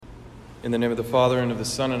In the name of the Father, and of the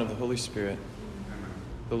Son, and of the Holy Spirit. Amen.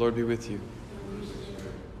 The Lord be with you.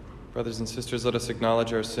 Brothers and sisters, let us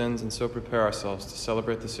acknowledge our sins and so prepare ourselves to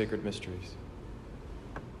celebrate the sacred mysteries.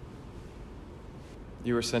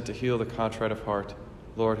 You were sent to heal the contrite of heart.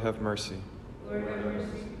 Lord, have mercy. Lord, have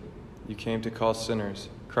mercy. You came to call sinners.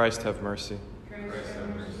 Christ, have mercy. Christ,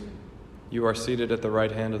 have mercy. You are seated at the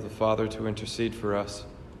right hand of the Father to intercede for us.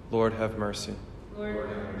 Lord, have mercy. Lord,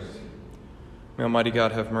 have mercy. May Almighty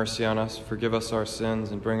God have mercy on us, forgive us our sins,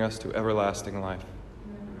 and bring us to everlasting life.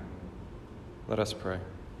 Amen. Let us pray.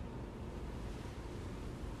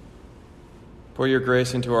 Pour your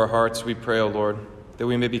grace into our hearts, we pray, O Lord, that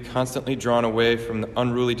we may be constantly drawn away from the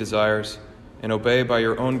unruly desires and obey by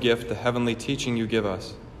your own gift the heavenly teaching you give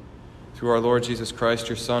us. Through our Lord Jesus Christ,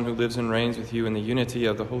 your Son, who lives and reigns with you in the unity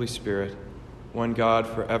of the Holy Spirit, one God,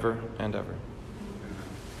 forever and ever.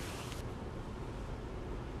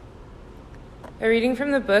 A reading from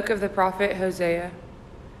the book of the prophet Hosea.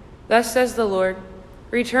 Thus says the Lord,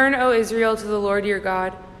 "Return, O Israel, to the Lord your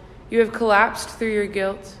God. You have collapsed through your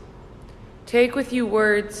guilt. Take with you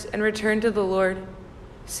words and return to the Lord.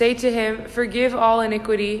 Say to him, forgive all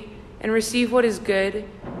iniquity and receive what is good,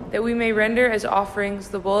 that we may render as offerings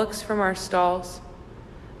the bullocks from our stalls.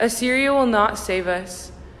 Assyria will not save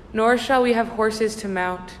us, nor shall we have horses to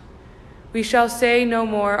mount. We shall say no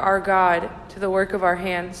more, our God, to the work of our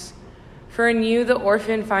hands. For in you the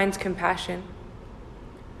orphan finds compassion.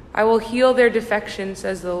 I will heal their defection,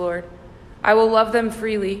 says the Lord. I will love them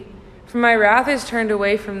freely, for my wrath is turned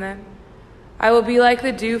away from them. I will be like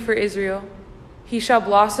the dew for Israel. He shall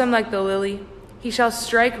blossom like the lily. He shall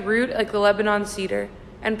strike root like the Lebanon cedar,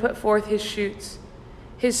 and put forth his shoots.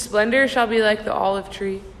 His splendor shall be like the olive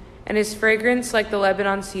tree, and his fragrance like the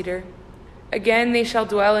Lebanon cedar. Again they shall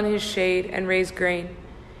dwell in his shade and raise grain.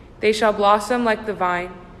 They shall blossom like the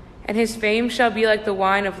vine, and his fame shall be like the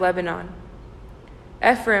wine of Lebanon.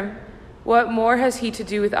 Ephraim, what more has he to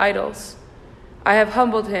do with idols? I have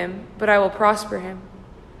humbled him, but I will prosper him.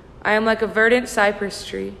 I am like a verdant cypress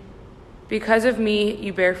tree. Because of me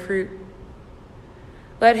you bear fruit.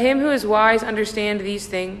 Let him who is wise understand these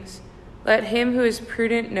things. Let him who is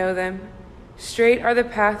prudent know them. Straight are the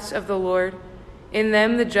paths of the Lord. In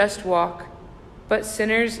them the just walk, but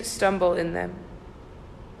sinners stumble in them."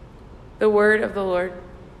 The word of the Lord.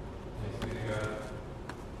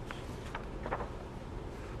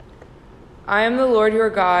 I am the Lord your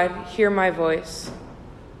God, hear my voice.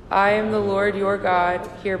 I am the Lord your God,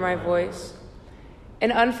 hear my voice.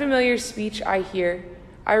 An unfamiliar speech I hear.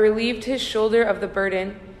 I relieved his shoulder of the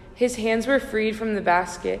burden. His hands were freed from the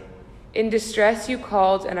basket. In distress you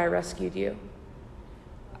called, and I rescued you.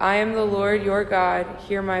 I am the Lord your God,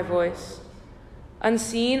 hear my voice.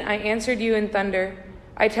 Unseen, I answered you in thunder.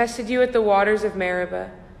 I tested you at the waters of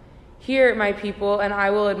Meribah. Hear, my people, and I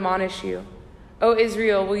will admonish you. O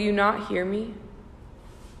Israel, will you not hear me?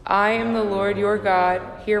 I am the Lord your God,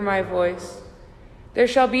 hear my voice. There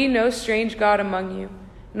shall be no strange God among you,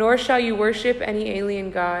 nor shall you worship any alien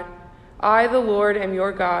god. I, the Lord, am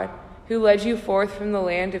your God, who led you forth from the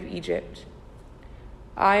land of Egypt.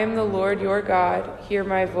 I am the Lord your God, hear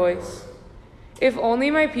my voice. If only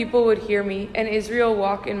my people would hear me, and Israel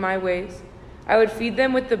walk in my ways, I would feed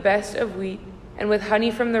them with the best of wheat, and with honey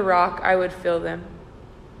from the rock I would fill them.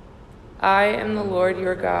 I am the Lord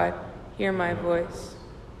your God, hear my voice.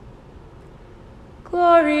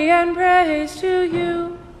 Glory and praise to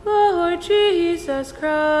you, Lord Jesus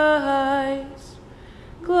Christ.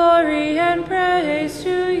 Glory and praise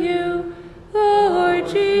to you, Lord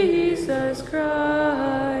Jesus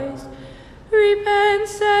Christ. Repent,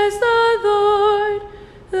 says the Lord,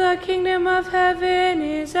 the kingdom of heaven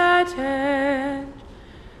is at hand.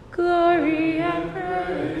 Glory and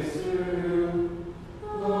praise to you,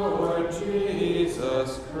 Lord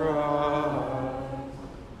Jesus Christ.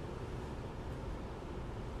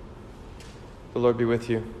 The Lord be with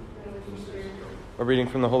you. A reading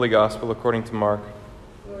from the Holy Gospel according to Mark.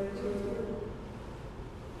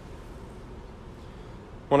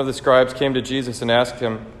 One of the scribes came to Jesus and asked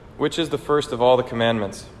him, "Which is the first of all the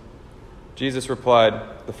commandments?" Jesus replied,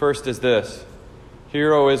 "The first is this,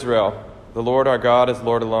 Hear, O Israel, the Lord our God is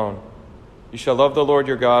Lord alone. You shall love the Lord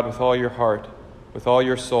your God with all your heart, with all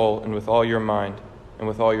your soul, and with all your mind, and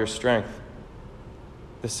with all your strength.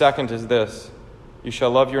 The second is this, You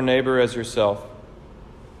shall love your neighbor as yourself.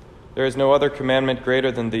 There is no other commandment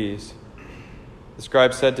greater than these." The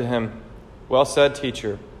scribe said to him, "Well said,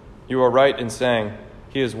 teacher. You are right in saying,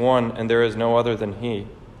 He is one and there is no other than He.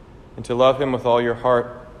 And to love Him with all your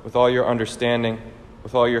heart, with all your understanding,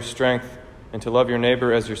 with all your strength, and to love your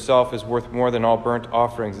neighbor as yourself is worth more than all burnt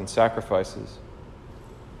offerings and sacrifices."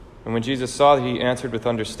 And when Jesus saw that he answered with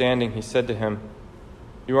understanding, he said to him,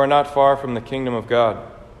 "You are not far from the kingdom of God."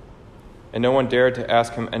 And no one dared to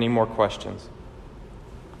ask him any more questions.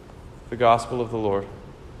 The Gospel of the Lord.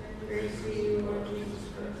 Praise to you, Lord Jesus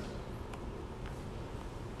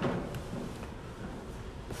Christ.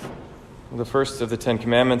 The first of the Ten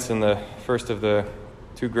Commandments and the first of the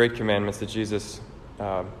two great commandments that Jesus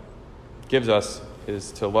gives us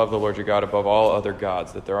is to love the Lord your God above all other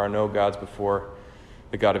gods, that there are no gods before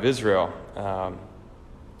the God of Israel.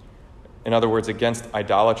 In other words, against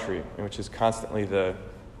idolatry, which is constantly the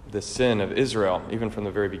sin of Israel, even from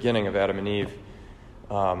the very beginning of Adam and Eve.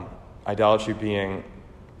 Idolatry being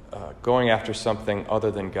going after something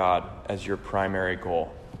other than God as your primary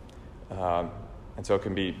goal. And so it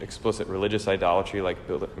can be explicit religious idolatry, like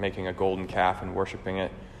making a golden calf and worshiping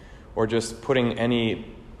it, or just putting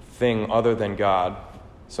anything other than God,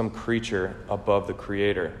 some creature above the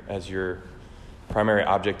Creator, as your primary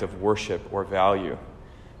object of worship or value.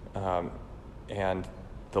 And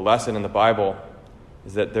the lesson in the Bible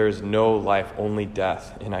is that there's no life, only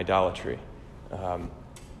death in idolatry.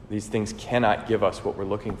 These things cannot give us what we're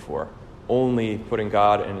looking for. Only putting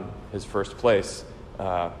God in his first place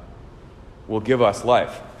will give us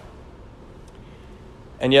life.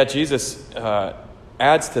 And yet Jesus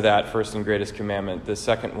adds to that first and greatest commandment, the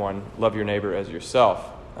second one, love your neighbor as yourself.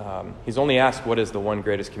 He's only asked what is the one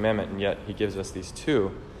greatest commandment, and yet he gives us these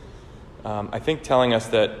two. I think telling us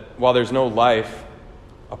that while there's no life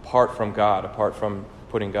apart from God, apart from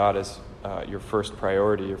putting God as your first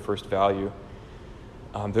priority, your first value,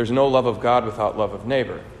 there's no love of God without love of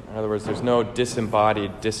neighbor. In other words, there's no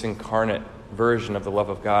disembodied, disincarnate version of the love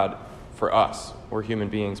of God for us. We're human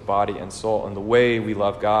beings, body and soul, and the way we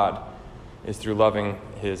love God is through loving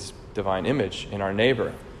his divine image in our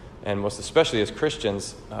neighbor, and most especially as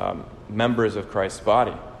Christians, members of Christ's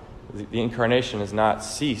body. The incarnation has not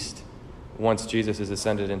ceased once Jesus is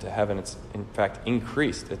ascended into heaven. It's in fact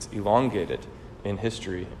increased. It's elongated in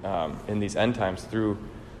history in these end times through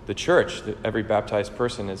the church. Every baptized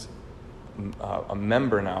person is a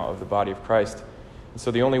member now of the body of Christ. And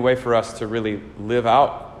so the only way for us to really live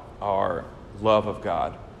out our love of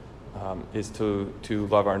God is to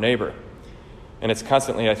love our neighbor. And it's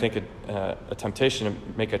constantly, I think, a temptation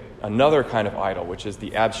to make another kind of idol, which is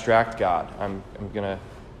the abstract God. I'm going to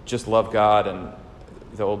just love God. And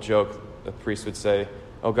the old joke, the priest would say,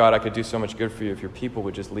 "Oh God, I could do so much good for you if your people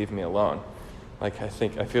would just leave me alone." I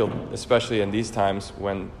feel, especially in these times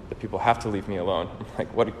when the people have to leave me alone, I'm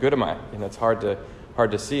like, what good am I? And it's hard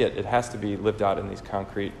to see it. It has to be lived out in these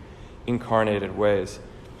concrete, incarnated ways.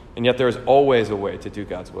 And yet there's always a way to do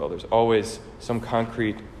God's will. There's always some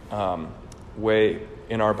concrete way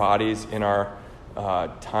in our bodies, in our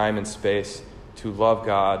time and space, to love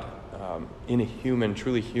God in a human,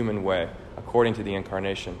 truly human way, according to the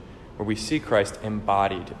incarnation, where we see Christ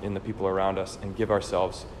embodied in the people around us and give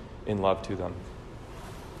ourselves in love to them.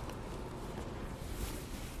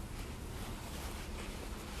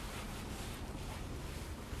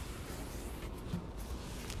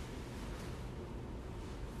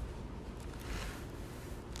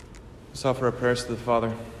 Let's offer our prayers to the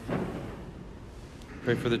Father.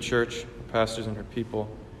 Pray for the church, the pastors and her people,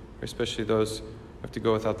 especially those who have to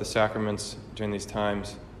go without the sacraments during these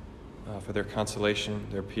times, for their consolation,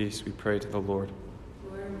 their peace. We pray to the Lord.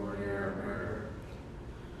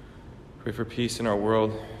 Pray for peace in our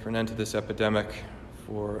world, for an end to this epidemic,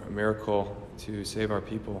 for a miracle to save our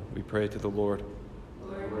people. We pray to the Lord.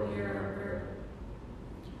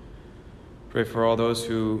 Pray for all those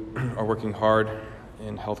who are working hard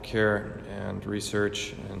in healthcare and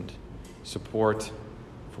research and support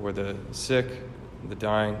for the sick, the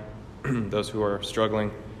dying, those who are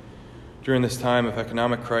struggling during this time of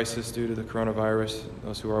economic crisis due to the coronavirus,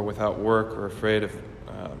 those who are without work or afraid of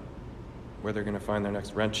where they're going to find their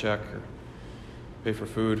next rent check or pay for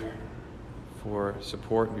food, for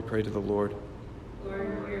support. We pray to the Lord.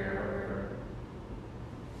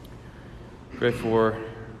 Pray for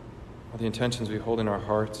all the intentions we hold in our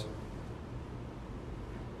hearts.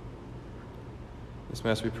 This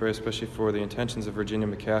Mass we pray especially for the intentions of Virginia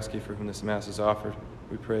McCaskey, for whom this Mass is offered.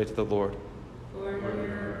 We pray to the Lord.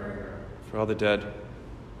 For all the dead,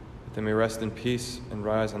 that they may rest in peace and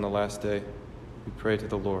rise on the last day. We pray to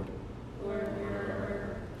the Lord.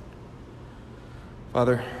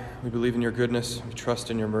 Father, we believe in your goodness. We trust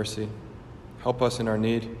in your mercy. Help us in our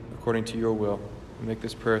need according to your will. We make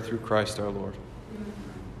this prayer through Christ our Lord.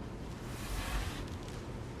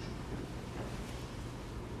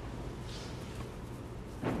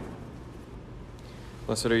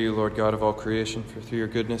 Blessed are you, Lord God of all creation, for through your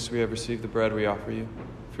goodness we have received the bread we offer you,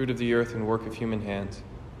 fruit of the earth and work of human hands,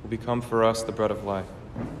 will become for us the bread of life.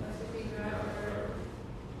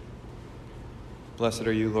 Blessed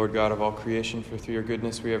are you, Lord God of all creation, for through your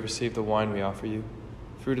goodness we have received the wine we offer you.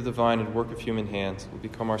 Fruit of the vine and work of human hands will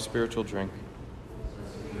become our spiritual drink.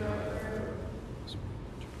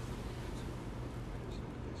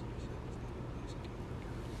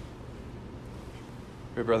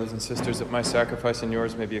 Pray, brothers and sisters, that my sacrifice and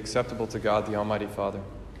yours may be acceptable to God, the Almighty Father.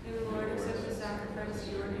 May the Lord accept the sacrifice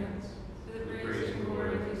at your hands, for the praise and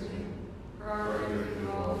glory of his name, for our praise and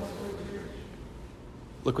all of his holy church.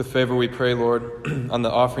 Look with favor, we pray, Lord, on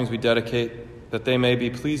the offerings we dedicate, that they may be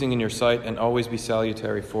pleasing in your sight and always be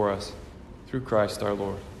salutary for us. Through Christ our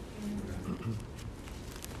Lord.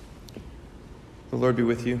 The Lord be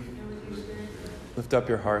with you. Lift up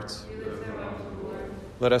your hearts.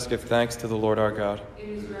 Let us give thanks to the Lord our God. It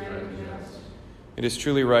is right and just. It is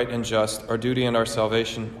truly right and just, our duty and our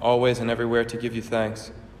salvation, always and everywhere to give you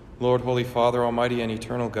thanks, Lord, Holy Father, Almighty and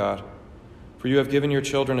eternal God. For you have given your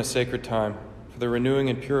children a sacred time, for the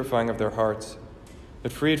renewing and purifying of their hearts,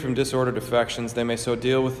 that freed from disordered affections, they may so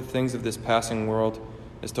deal with the things of this passing world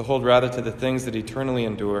as to hold rather to the things that eternally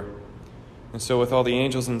endure. And so with all the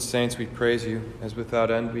angels and saints we praise you, as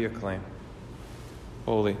without end we acclaim.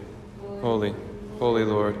 Holy, holy, holy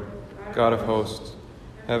Lord, God of hosts,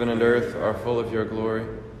 heaven and earth are full of your glory.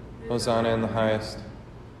 Hosanna in the highest.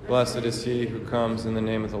 Blessed is he who comes in the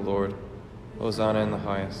name of the Lord. Hosanna in the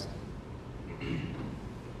highest.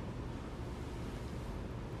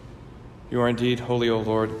 You are indeed holy, O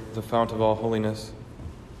Lord, the fount of all holiness.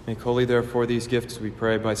 Make holy, therefore, these gifts, we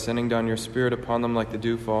pray, by sending down your Spirit upon them like the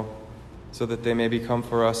dewfall, so that they may become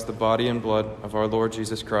for us the body and blood of our Lord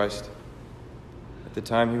Jesus Christ. At the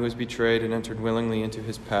time he was betrayed and entered willingly into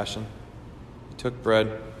his passion, he took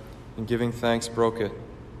bread, and giving thanks broke it,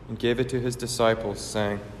 and gave it to his disciples,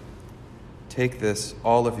 saying, "Take this,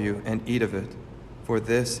 all of you, and eat of it, for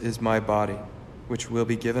this is my body, which will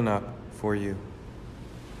be given up for you."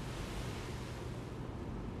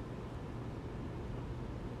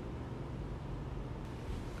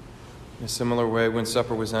 In a similar way, when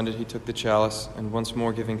supper was ended, he took the chalice, and once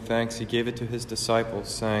more giving thanks, he gave it to his disciples,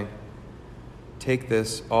 saying, "Take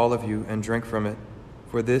this, all of you, and drink from it,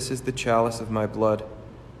 for this is the chalice of my blood,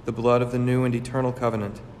 the blood of the new and eternal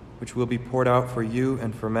covenant, which will be poured out for you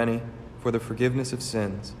and for many for the forgiveness of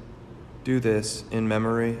sins. Do this in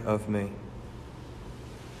memory of me."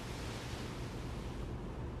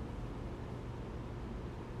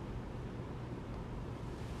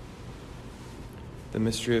 The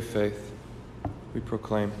mystery of faith we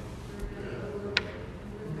proclaim.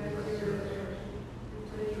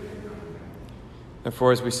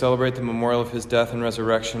 Therefore, as we celebrate the memorial of his death and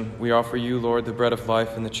resurrection, we offer you, Lord, the bread of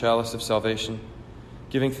life and the chalice of salvation,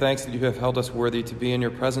 giving thanks that you have held us worthy to be in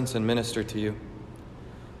your presence and minister to you.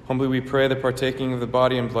 Humbly we pray that partaking of the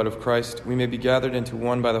body and blood of Christ, we may be gathered into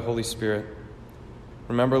one by the Holy Spirit.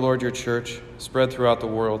 Remember, Lord, your church, spread throughout the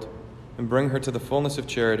world, and bring her to the fullness of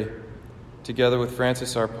charity, together with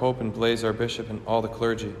Francis our Pope and Blaise our Bishop and all the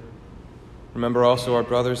clergy. Remember also our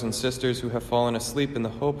brothers and sisters who have fallen asleep in the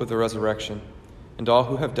hope of the resurrection, and all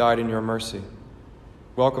who have died in your mercy.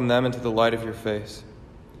 Welcome them into the light of your face.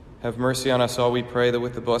 Have mercy on us all, we pray, that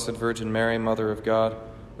with the Blessed Virgin Mary, Mother of God,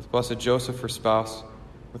 with blessed Joseph, her spouse,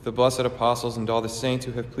 with the blessed apostles and all the saints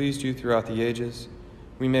who have pleased you throughout the ages,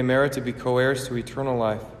 we may merit to be co-heirs to eternal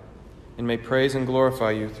life, and may praise and glorify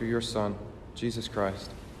you through your Son, Jesus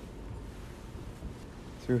Christ.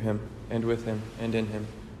 Through him, and with him, and in him,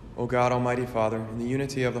 O God, Almighty Father, in the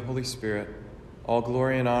unity of the Holy Spirit, all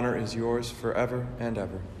glory and honor is yours forever and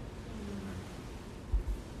ever.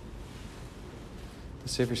 The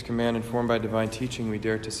Savior's command, informed by divine teaching, we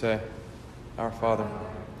dare to say, Our Father,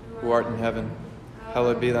 who art in heaven,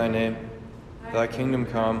 hallowed be thy name. Thy kingdom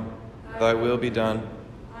come, thy will be done,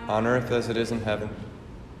 on earth as it is in heaven.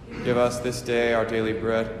 Give us this day our daily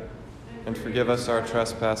bread, and forgive us our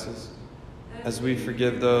trespasses, as we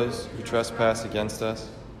forgive those who trespass against us.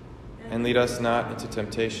 And lead us not into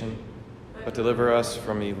temptation, but deliver us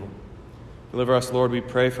from evil. Deliver us, Lord, we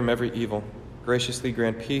pray, from every evil. Graciously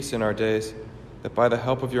grant peace in our days, that by the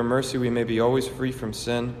help of your mercy we may be always free from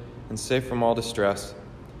sin and safe from all distress,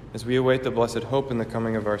 as we await the blessed hope and the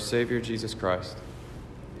coming of our Savior, Jesus Christ.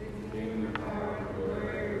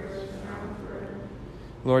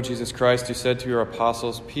 Lord Jesus Christ, who said to your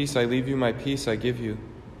apostles, "Peace I leave you, my peace I give you,"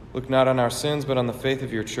 look not on our sins, but on the faith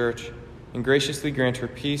of your church, and graciously grant her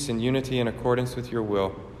peace and unity in accordance with your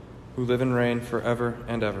will, who live and reign forever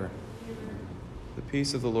and ever. Amen. The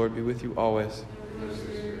peace of the Lord be with you always.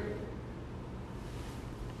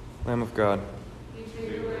 Lamb of God, you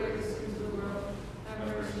take away the sins of the world, have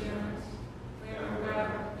mercy on us. Lamb of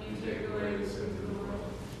God, you take away the sins of the world,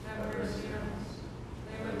 have mercy on us.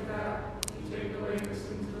 Lamb of God, you take away the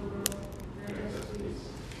sins of the world, grant us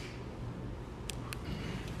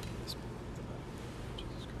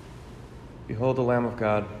Behold the Lamb of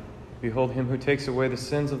God. Behold him who takes away the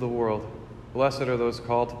sins of the world. Blessed are those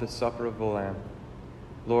called to the supper of the Lamb.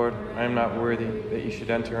 Lord, I am not worthy that you should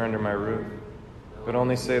enter under my roof, but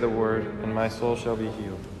only say the word, and my soul shall be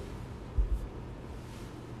healed.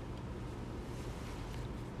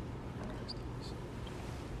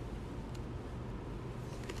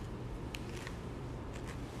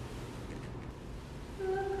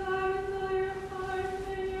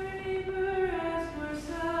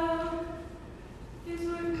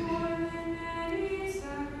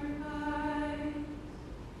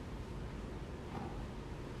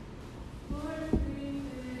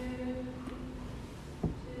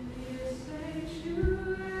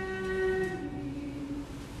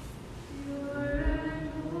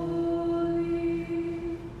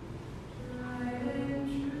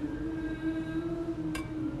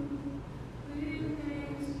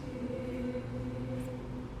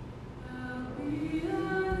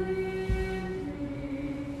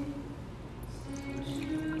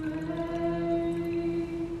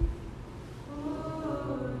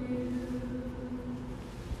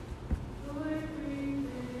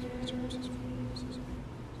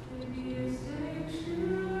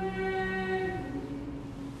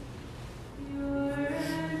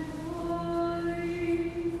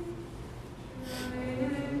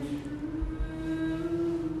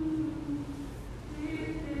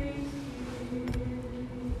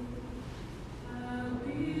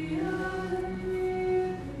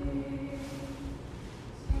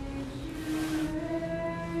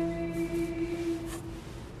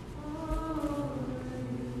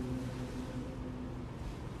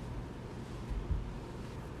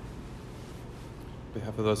 On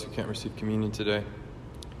behalf of those who can't receive communion today,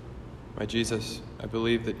 my Jesus, I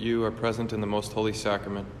believe that you are present in the most holy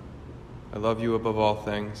sacrament. I love you above all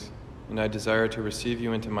things, and I desire to receive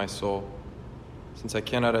you into my soul. Since I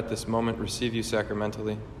cannot at this moment receive you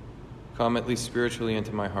sacramentally, come at least spiritually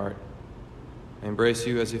into my heart. I embrace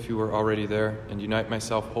you as if you were already there, and unite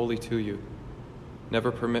myself wholly to you.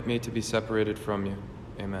 Never permit me to be separated from you.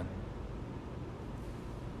 Amen.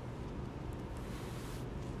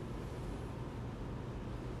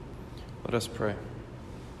 Let us pray.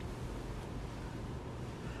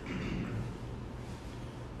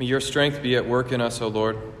 May your strength be at work in us, O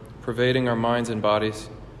Lord, pervading our minds and bodies,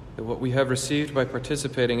 that what we have received by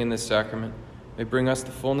participating in this sacrament may bring us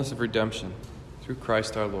the fullness of redemption through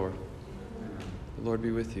Christ our Lord. The Lord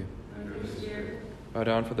be with you. Bow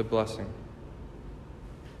down for the blessing.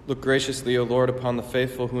 Look graciously, O Lord, upon the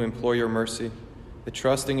faithful who implore your mercy, that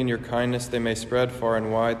trusting in your kindness they may spread far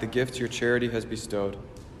and wide the gifts your charity has bestowed.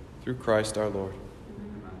 Through Christ our Lord.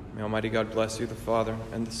 May Almighty God bless you, the Father,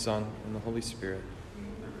 and the Son, and the Holy Spirit.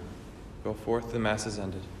 Go forth, the Mass is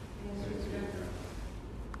ended.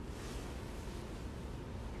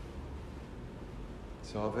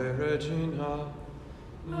 Salve Regina,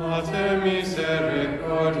 Mater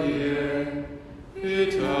misericordiae,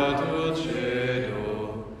 vita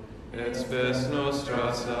dulcedo, et spes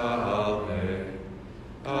nostra salve.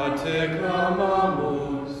 A te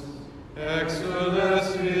clamamus,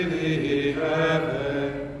 exules filii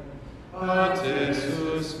Eve, a te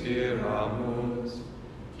suspiramus,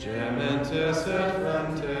 gementes et